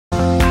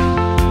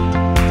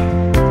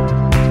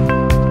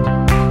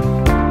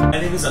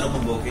is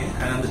Anupak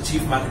and I'm the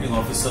Chief Marketing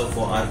Officer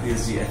for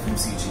RPSG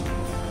FMCG.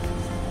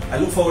 I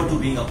look forward to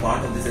being a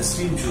part of this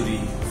esteemed jury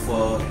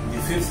for the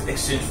 5th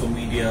Exchange for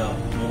Media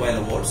Mobile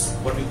Awards,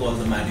 what we call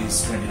the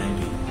Maddies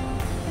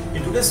 2019.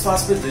 In today's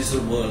fast-paced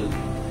digital world,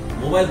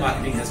 mobile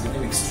marketing has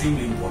become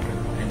extremely important,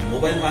 and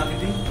mobile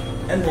marketing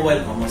and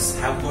mobile commerce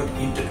have got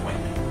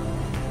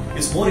intertwined.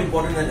 It's more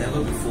important than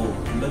ever before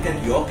to look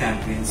at your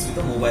campaigns with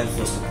a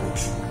mobile-first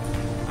approach.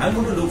 I'm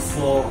going to look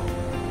for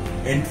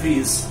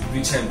entries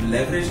which have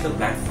leveraged the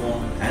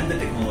platform and the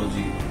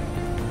technology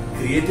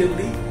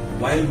creatively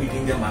while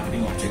meeting their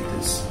marketing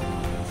objectives.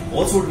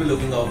 Also, we'll be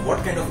looking at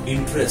what kind of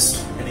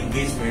interest and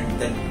engagement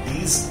that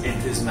these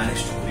entries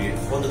manage to create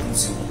for the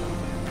consumer.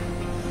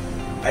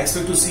 I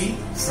expect to see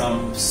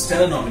some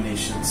stellar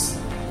nominations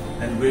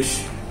and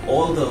wish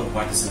all the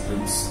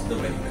participants the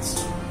very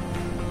best.